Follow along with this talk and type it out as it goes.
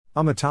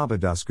Amitabh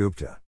Das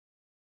Gupta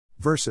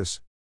versus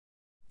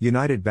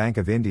United Bank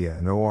of India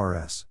and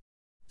ORS.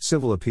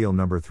 Civil Appeal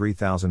No.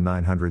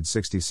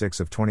 3966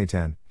 of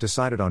 2010,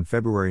 decided on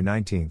February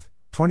 19,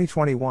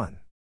 2021.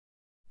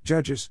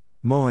 Judges,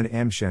 Mohan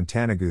M.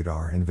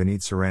 Shantanagudar and Vineet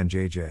Saran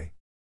JJ.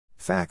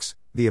 Facts: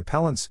 the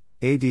appellants,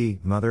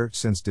 AD, mother,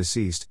 since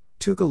deceased,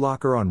 took a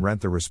locker on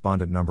rent. The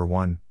respondent No.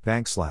 1,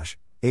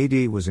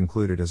 bank/AD, was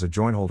included as a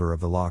joint holder of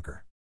the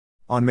locker.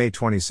 On May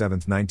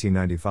 27,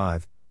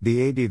 1995,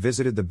 the AD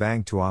visited the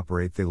bank to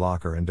operate the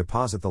locker and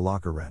deposit the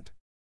locker rent.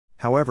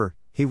 However,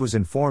 he was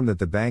informed that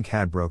the bank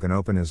had broken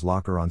open his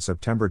locker on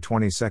September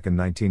 22,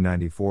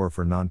 1994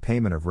 for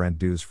non-payment of rent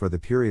dues for the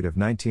period of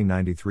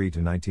 1993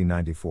 to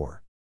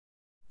 1994.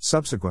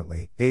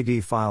 Subsequently,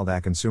 AD filed a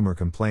consumer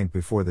complaint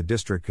before the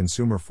District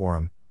Consumer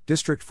Forum,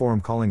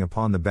 calling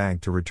upon the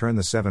bank to return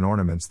the 7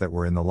 ornaments that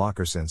were in the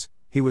locker, since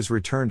he was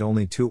returned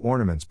only 2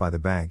 ornaments by the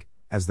bank,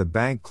 as the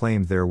bank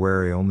claimed there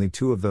were only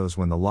 2 of those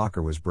when the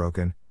locker was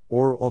broken,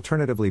 or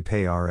alternatively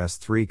pay Rs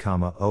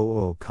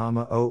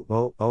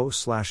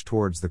 3,000,000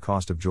 towards the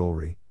cost of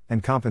jewelry,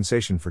 and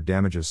compensation for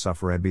damages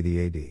suffered by the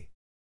AD.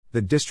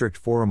 The District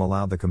Forum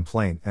allowed the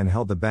complaint and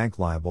held the bank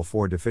liable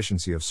for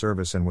deficiency of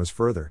service, and was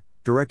further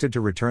directed to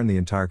return the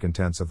entire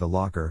contents of the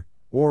locker,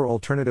 or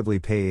alternatively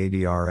pay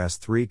AD Rs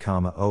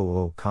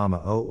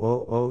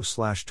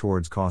 3,000,000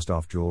 towards cost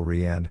off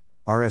jewelry, and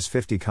Rs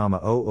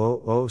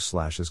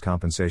 50,000 as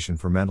compensation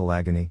for mental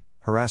agony,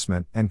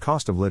 harassment, and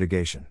cost of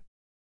litigation.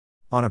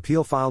 On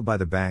appeal filed by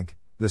the bank,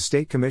 the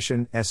State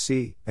Commission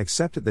 (SC)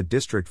 accepted the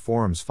District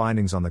Forum's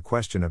findings on the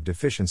question of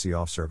deficiency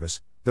of service,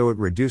 though it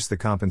reduced the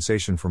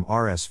compensation from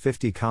Rs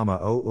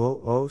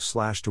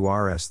 50,000 to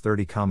Rs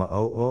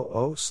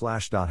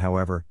 30,000.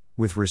 However,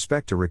 with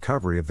respect to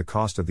recovery of the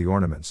cost of the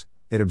ornaments,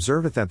 it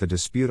observed that the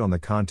dispute on the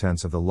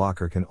contents of the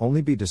locker can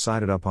only be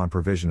decided upon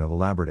provision of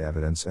elaborate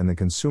evidence, and the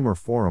Consumer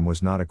Forum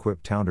was not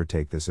equipped to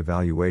undertake this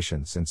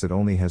evaluation, since it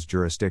only has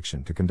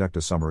jurisdiction to conduct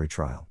a summary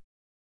trial.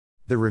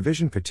 The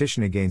revision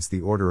petition against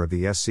the order of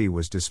the SC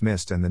was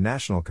dismissed, and the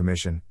National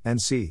Commission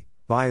 (NC),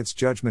 by its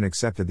judgment,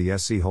 accepted the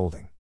SC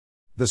holding.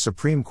 The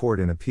Supreme Court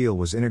in appeal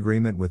was in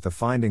agreement with the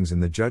findings in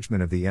the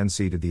judgment of the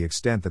NC to the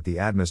extent that the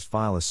AD must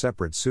file a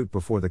separate suit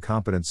before the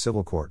competent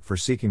civil court for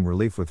seeking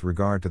relief with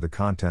regard to the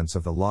contents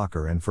of the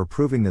locker and for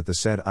proving that the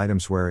said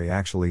items were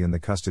actually in the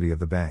custody of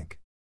the bank.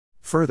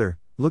 Further,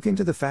 looking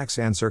to the facts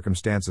and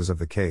circumstances of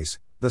the case,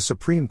 the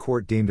Supreme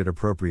Court deemed it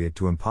appropriate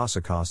to impose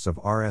costs of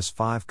Rs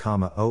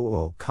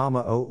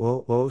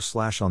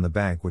 5,000,000 on the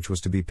bank, which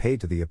was to be paid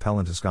to the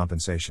appellant as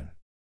compensation.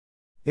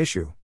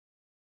 Issue: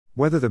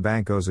 whether the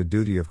bank owes a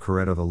duty of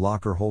care to the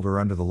locker holder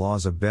under the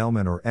laws of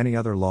bailment or any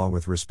other law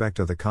with respect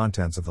to the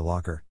contents of the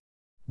locker.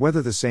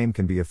 Whether the same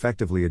can be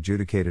effectively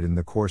adjudicated in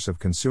the course of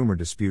consumer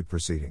dispute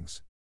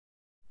proceedings.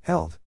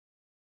 Held.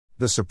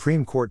 The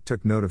Supreme Court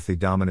took note of the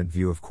dominant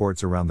view of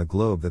courts around the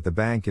globe that the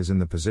bank is in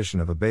the position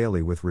of a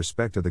bailee with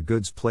respect to the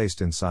goods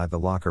placed inside the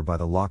locker by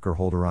the locker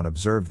holder, and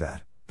observed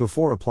that,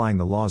 before applying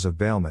the laws of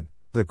bailment,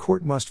 the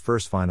court must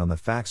first find on the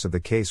facts of the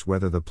case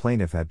whether the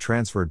plaintiff had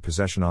transferred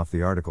possession of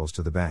the articles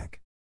to the bank.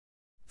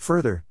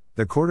 Further,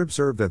 the court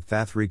observed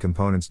that 3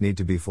 components need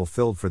to be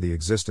fulfilled for the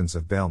existence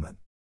of bailment.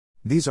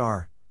 These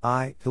are: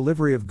 I.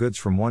 Delivery of goods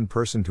from one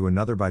person to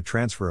another by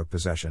transfer of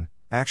possession,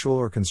 actual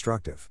or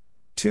constructive.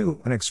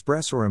 2. An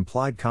express or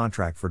implied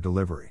contract for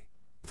delivery.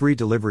 3.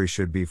 Delivery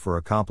should be for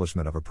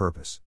accomplishment of a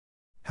purpose.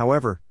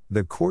 However,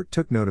 the court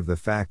took note of the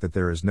fact that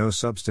there is no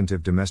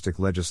substantive domestic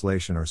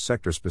legislation or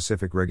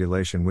sector-specific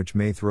regulation which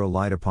may throw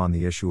light upon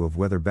the issue of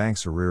whether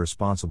banks are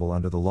irresponsible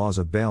under the laws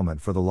of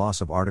bailment for the loss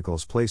of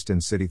articles placed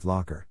in city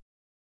locker.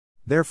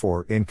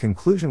 Therefore, in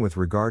conclusion with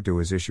regard to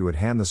his issue at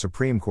hand, the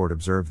Supreme Court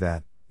observed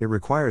that it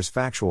requires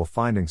factual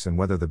findings on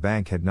whether the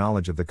bank had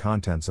knowledge of the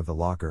contents of the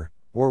locker,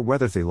 or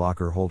whether the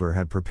locker holder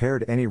had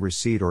prepared any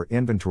receipt or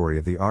inventory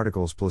of the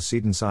articles placed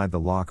inside the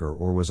locker,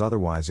 or was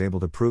otherwise able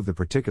to prove the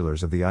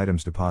particulars of the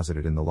items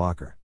deposited in the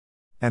locker.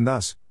 And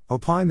thus,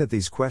 opined that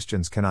these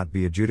questions cannot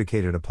be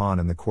adjudicated upon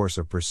in the course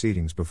of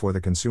proceedings before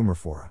the Consumer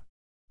Forum.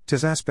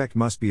 This aspect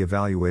must be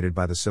evaluated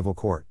by the civil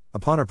court,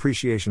 upon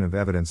appreciation of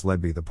evidence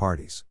led by the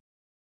parties.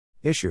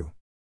 Issue: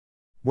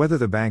 whether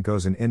the bank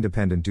owes an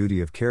independent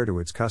duty of care to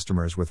its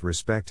customers with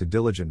respect to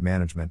diligent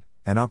management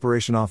and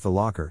operation of the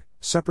locker,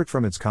 separate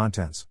from its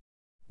contents.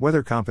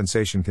 Whether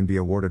compensation can be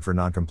awarded for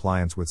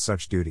noncompliance with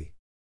such duty.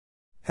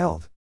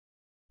 Held.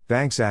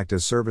 Banks act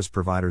as service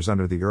providers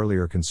under the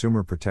earlier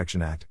Consumer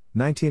Protection Act,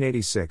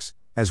 1986,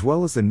 as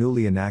well as the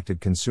newly enacted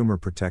Consumer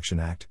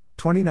Protection Act,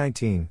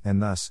 2019, and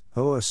thus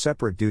owe a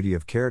separate duty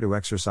of care to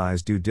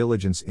exercise due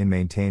diligence in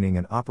maintaining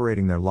and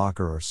operating their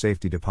locker or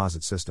safety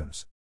deposit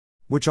systems,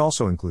 which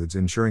also includes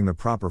ensuring the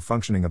proper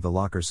functioning of the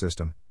locker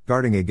system,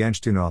 guarding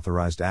against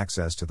unauthorized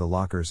access to the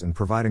lockers, and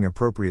providing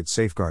appropriate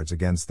safeguards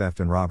against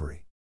theft and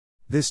robbery.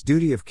 This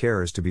duty of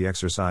care is to be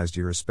exercised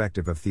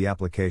irrespective of the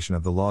application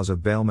of the laws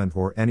of bailment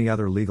or any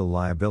other legal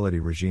liability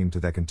regime to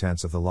the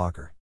contents of the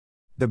locker.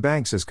 The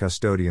banks as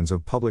custodians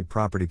of public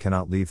property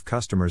cannot leave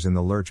customers in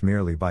the lurch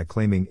merely by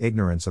claiming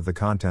ignorance of the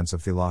contents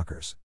of the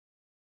lockers.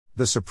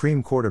 The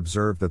Supreme Court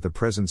observed that the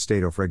present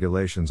state of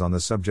regulations on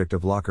the subject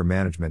of locker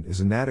management is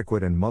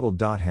inadequate and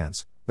muddled.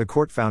 Hence, the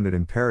court found it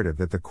imperative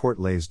that the court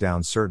lays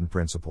down certain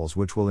principles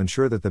which will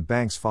ensure that the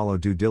banks follow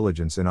due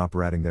diligence in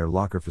operating their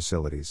locker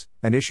facilities,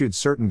 and issued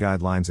certain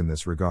guidelines in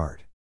this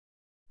regard.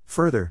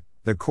 Further,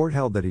 the court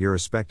held that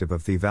irrespective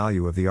of the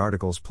value of the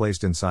articles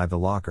placed inside the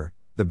locker,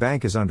 the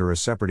bank is under a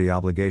separate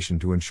obligation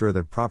to ensure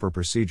that proper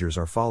procedures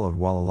are followed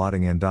while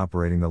allotting and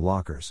operating the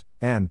lockers,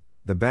 and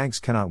the banks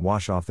cannot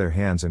wash off their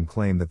hands and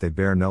claim that they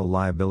bear no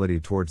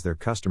liability towards their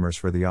customers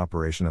for the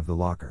operation of the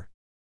locker.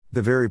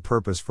 The very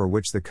purpose for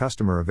which the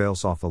customer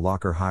avails of the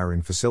locker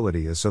hiring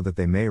facility is so that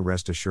they may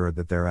rest assured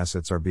that their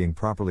assets are being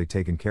properly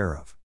taken care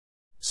of.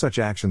 Such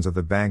actions of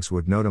the banks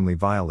would not only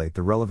violate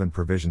the relevant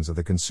provisions of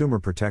the Consumer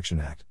Protection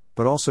Act,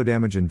 but also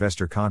damage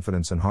investor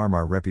confidence and harm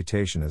our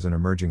reputation as an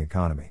emerging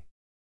economy.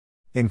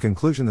 In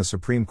conclusion, the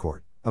Supreme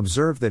Court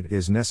observed that it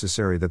is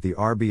necessary that the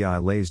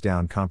RBI lays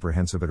down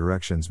comprehensive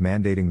directions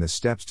mandating the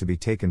steps to be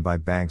taken by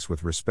banks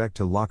with respect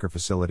to locker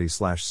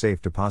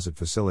facility/safe deposit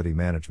facility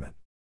management.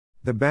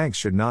 The banks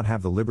should not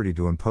have the liberty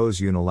to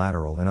impose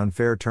unilateral and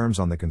unfair terms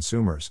on the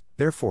consumers.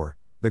 Therefore,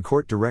 the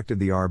court directed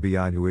the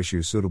RBI to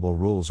issue suitable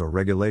rules or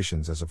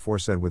regulations as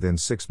aforesaid within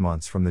 6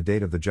 months from the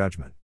date of the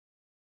judgment.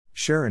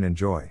 Share and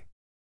enjoy.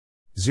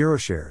 0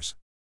 shares.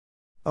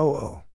 00.